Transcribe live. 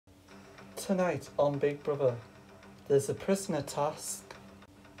Tonight on Big Brother, there's a prisoner task.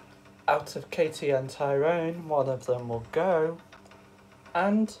 Out of Katie and Tyrone, one of them will go,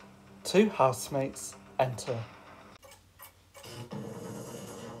 and 2 housemates enter.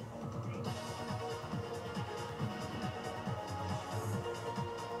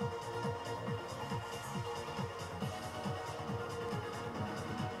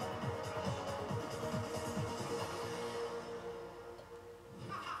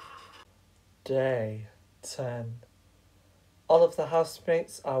 Day 10. All of the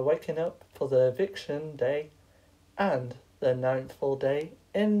housemates are waking up for the eviction day and the 9th full day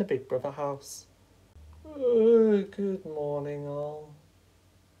in the Big Brother house. Good morning all.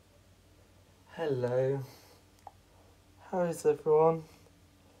 Hello. How is everyone?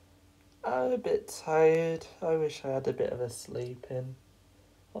 I'm a bit tired. I wish I had a bit of a sleep in.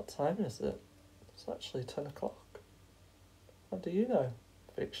 What time is it? It's actually 10 o'clock. How do you know?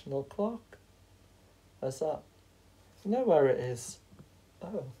 Fictional clock. Where's that? You know where it is?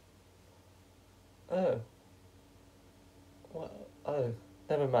 Oh. What? Oh,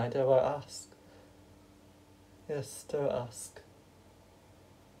 never mind, I won't ask. Yes, don't ask.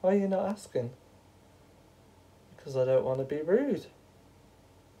 Why are you not asking? Because I don't want to be rude.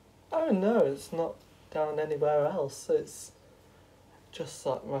 Oh no, it's not down anywhere else. It's just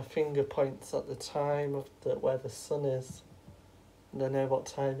like my finger points at the time of where the sun is. And I know what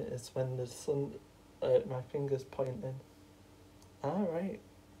time it is when the sun, my finger's pointing. Right.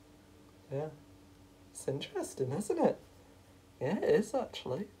 Yeah. It's interesting, isn't it? Yeah, it is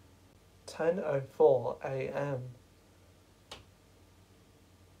actually. 10:04 a.m.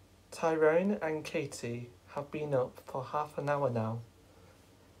 Tyrone and Katie have been up for half an hour now.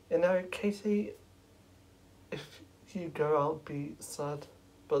 You know, Katie, if you go, I'll be sad.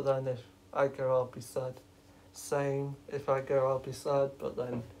 But then if I go, I'll be sad. Same, if I go, I'll be sad. But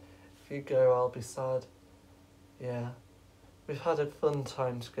then if you go, I'll be sad. Yeah. We've had a fun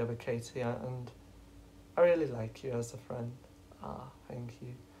time together, Katie, and I really like you as a friend. Thank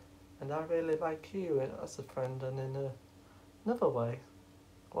you. And I really like you as a friend and in another way.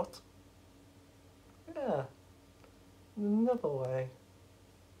 What? Yeah. Another way.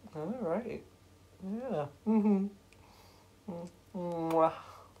 Alright. Yeah. Well,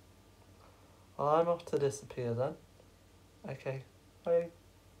 I'm off to disappear then. Okay. Bye.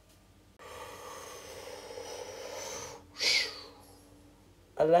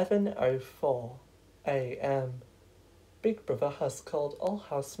 $11:04 a.m. Big Brother has called all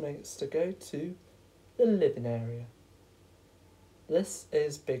housemates to go to the living area. This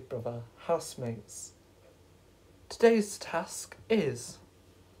is Big Brother housemates. Today's task is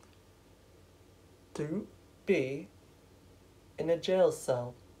to be in a jail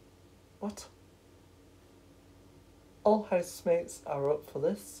cell. What? All housemates are up for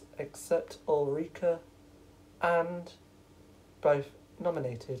this except Ulrika and both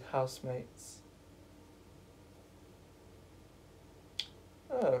nominated housemates.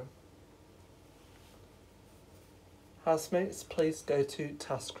 Oh. Housemates, please go to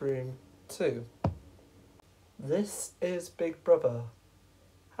task room 2. This is Big Brother.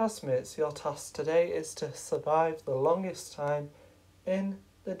 Housemates, your task today is to survive the longest time in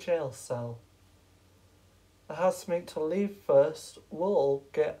the jail cell. The housemate to leave first will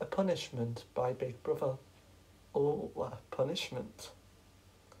get a punishment by Big Brother. Oh, a punishment.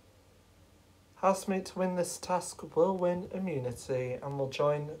 Housemate to win this task will win immunity and will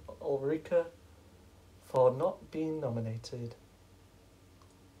join Ulrika for not being nominated.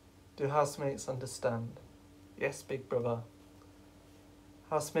 Do housemates understand? Yes, Big Brother.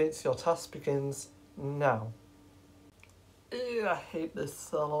 Housemates, your task begins now. Ew, I hate this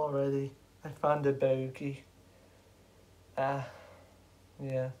cell already. I found a bogey. Yeah.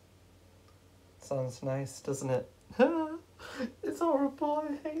 Sounds nice, doesn't it? It's horrible,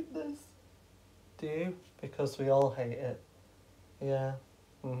 I hate this. Do you? Because we all hate it. Yeah.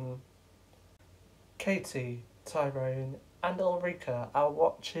 Katie, Tyrone and Ulrika are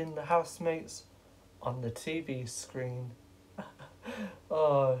watching the housemates on the TV screen.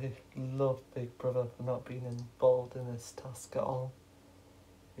 Oh, I love Big Brother for not being involved in this task at all.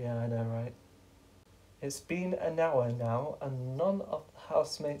 Yeah, I know, right? It's been an hour now and none of the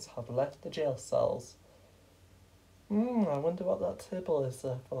housemates have left the jail cells. I wonder what that table is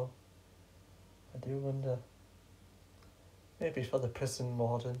there for. I do wonder. Maybe for the prison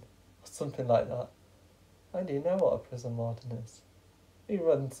warden, or something like that. I do know what a prison warden is. He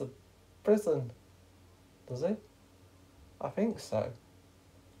runs a prison. Does he? I think so.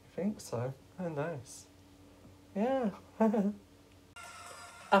 Oh, nice. Yeah.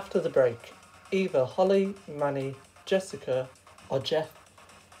 After the break, either Holly, Manny, Jessica, or Jeff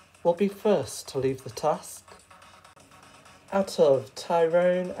will be first to leave the task. Out of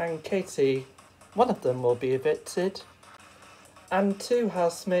Tyrone and Katie, one of them will be evicted, and 2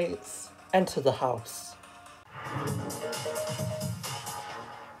 housemates enter the house.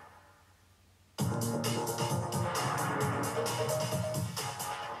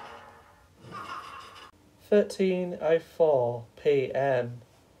 "13:04 p.m.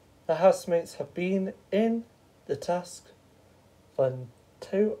 The housemates have been in the task for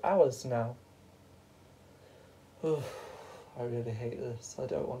 2 hours now. I really hate this. I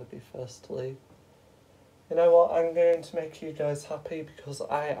don't want to be first to leave. You know what? I'm going to make you guys happy because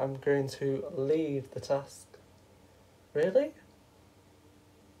I am going to leave the task. Really?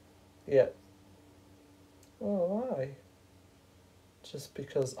 Yeah. Oh, why? Just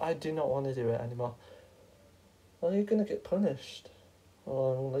because I do not want to do it anymore. Well, you're going to get punished.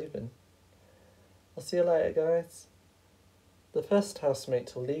 Well, I'm leaving. I'll see you later, guys. The first housemate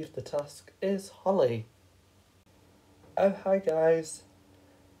to leave the task is Holly. Oh, hi, guys.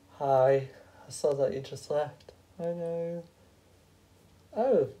 Hi. I saw that you just left. I know.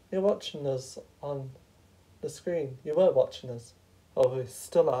 Oh, you're watching us on the screen. You were watching us. Oh, we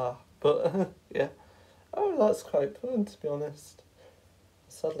still are. But, yeah. Oh, that's quite fun, to be honest.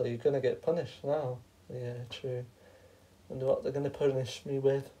 Sadly, you're going to get punished now. Yeah, true. Wonder what they're going to punish me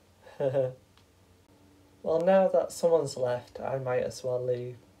with. Well, now that someone's left, I might as well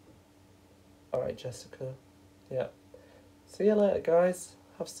leave. Alright, Jessica. Yeah. See you later, guys.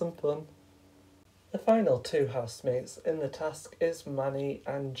 Have some fun. The final 2 housemates in the task is Manny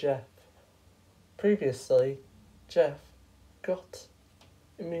and Jeff. Previously, Jeff got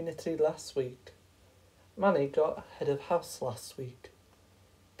immunity last week. Manny got head of house last week.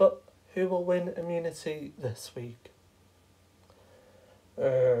 But who will win immunity this week?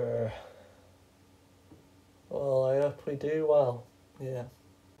 Well, I hope we do well. Yeah.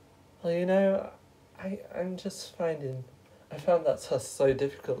 Well, you know, I found that test so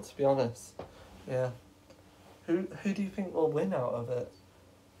difficult, to be honest. Yeah. Who do you think will win out of it?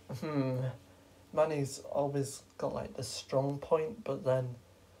 Manny's always got like the strong point, but then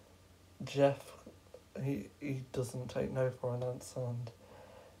Jeff, he doesn't take no for an answer, and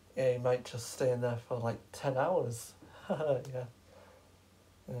yeah, he might just stay in there for like 10 hours. Yeah.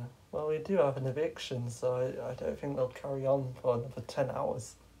 Yeah. Well, we do have an eviction, so I don't think they'll carry on for another 10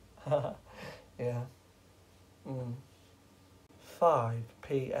 hours. Yeah. 5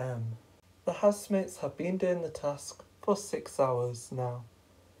 p.m. The housemates have been doing the task for 6 hours now.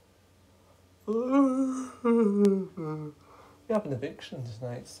 We have an eviction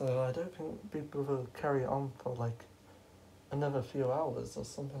tonight, so I don't think Big Brother will carry on for like another few hours or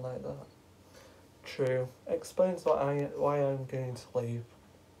something like that. True. Explains why I'm going to leave.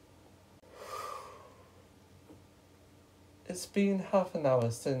 It's been half an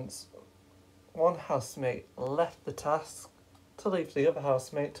hour since one housemate left the task to leave the other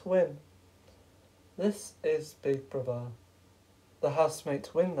housemate to win. This is Big Brother. The housemate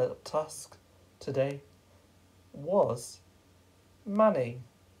to win the task today was Manny.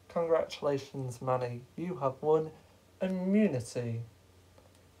 Congratulations, Manny. You have won immunity.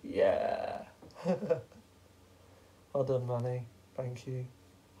 Yeah. Well done, Manny. Thank you.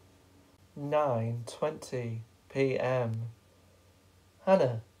 9:20 p.m.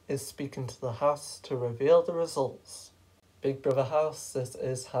 Hannah is speaking to the house to reveal the results. Big Brother house, this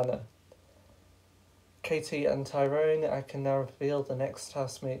is Hannah. Katie and Tyrone, I can now reveal the next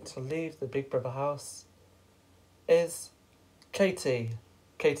housemate to leave the Big Brother house is Katie.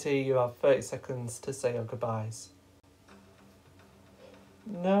 Katie, you have 30 seconds to say your goodbyes.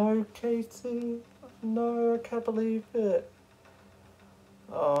 No, Katie. No, I can't believe it.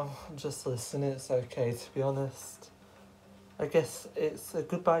 Oh, just listen, it's okay, to be honest. I guess it's a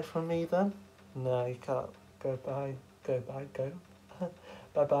goodbye from me then? No, you can't. Goodbye, go.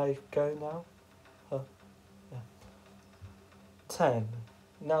 Bye-bye, go now. Yeah. 10,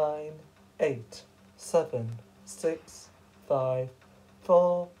 9, 8, 7, 6, 5,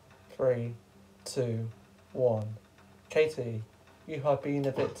 4, 3, 2, 1. Katie, you have been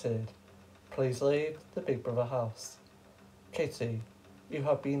evicted. Please leave the Big Brother house. Katie, you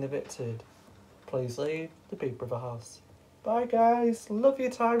have been evicted. Please leave the Big Brother house. Bye, guys. Love you,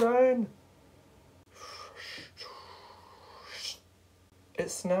 Tyrone.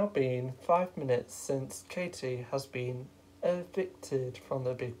 It's now been 5 minutes since Katie has been evicted from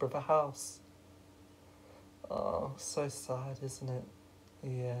the Big Brother house. Oh, so sad, isn't it?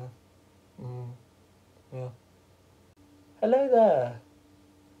 Yeah. Yeah. Hello there.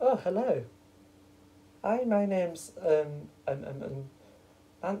 Oh, hello. Hi, my name's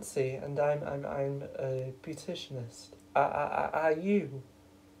Nancy, and I'm a beauticianist. Are you?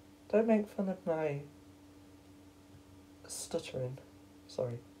 Don't make fun of my stuttering.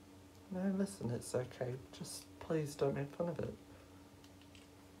 Sorry. No, listen, it's okay. Just please don't make fun of it.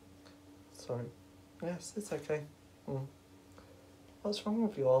 Sorry. Yes, it's okay. What's wrong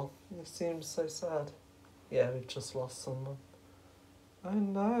with you all? You seem so sad. Yeah, we've just lost someone. Oh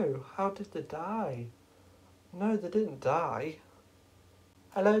no, how did they die? No, they didn't die.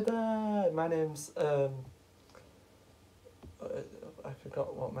 Hello there, my name's, I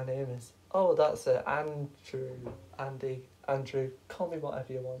forgot what my name is. Oh, that's it, Andrew, call me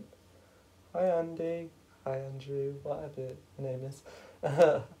whatever you want. Hi Andy, hi Andrew, whatever your name is.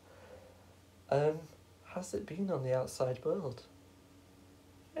 How's it been on the outside world?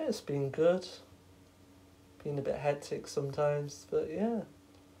 Yeah, it's been good. Been a bit hectic sometimes, but yeah.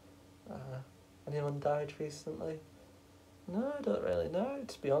 Anyone died recently? No, I don't really know,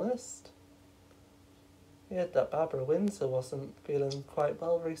 to be honest. Yeah, that Barbara Windsor wasn't feeling quite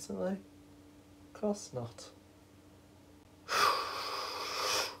well recently. Of course not.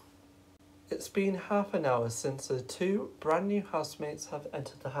 It's been half an hour since the two brand new housemates have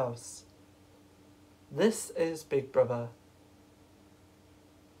entered the house. This is Big Brother.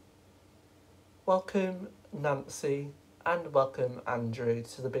 Welcome Nancy and welcome Andrew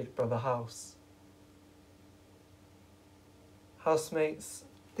to the Big Brother house. Housemates,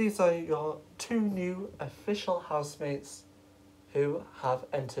 these are your two new official housemates who have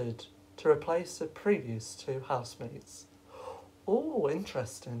entered to replace the previous two housemates. Oh,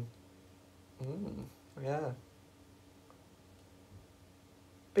 interesting. Yeah.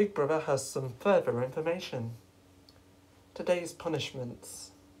 Big Brother has some further information. Today's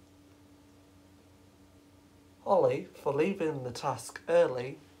punishments. Holly, for leaving the task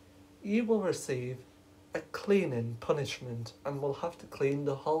early, you will receive a cleaning punishment and will have to clean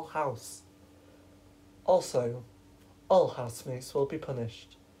the whole house. Also, all housemates will be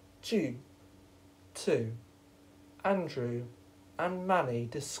punished due to Andrew and Manny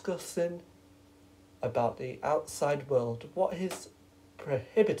discussing about the outside world, what is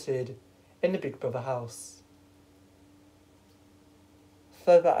prohibited in the Big Brother house.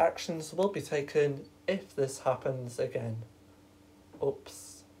 Further actions will be taken if this happens again.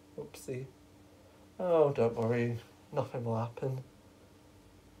 Oopsie. Oh, don't worry, nothing will happen.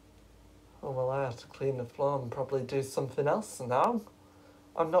 Oh, well, I have to clean the floor and probably do something else now.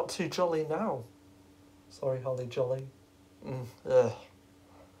 I'm not too jolly now. Sorry, Holly Jolly. Ugh.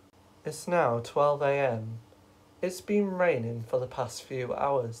 It's now 12 a.m. It's been raining for the past few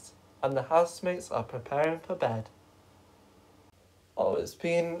hours, and the housemates are preparing for bed. Oh, it's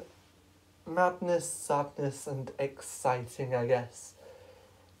been madness, sadness, and exciting, I guess.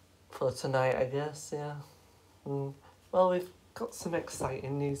 For tonight, I guess, yeah. Well, we've got some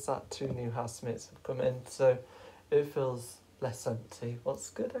exciting news that two new housemates have come in, so it feels less empty. What's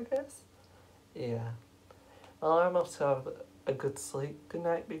good, I guess? Yeah. Well, I'm off to have a good sleep. Good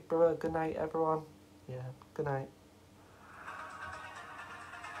night, Big Brother. Good night, everyone. Yeah, good night.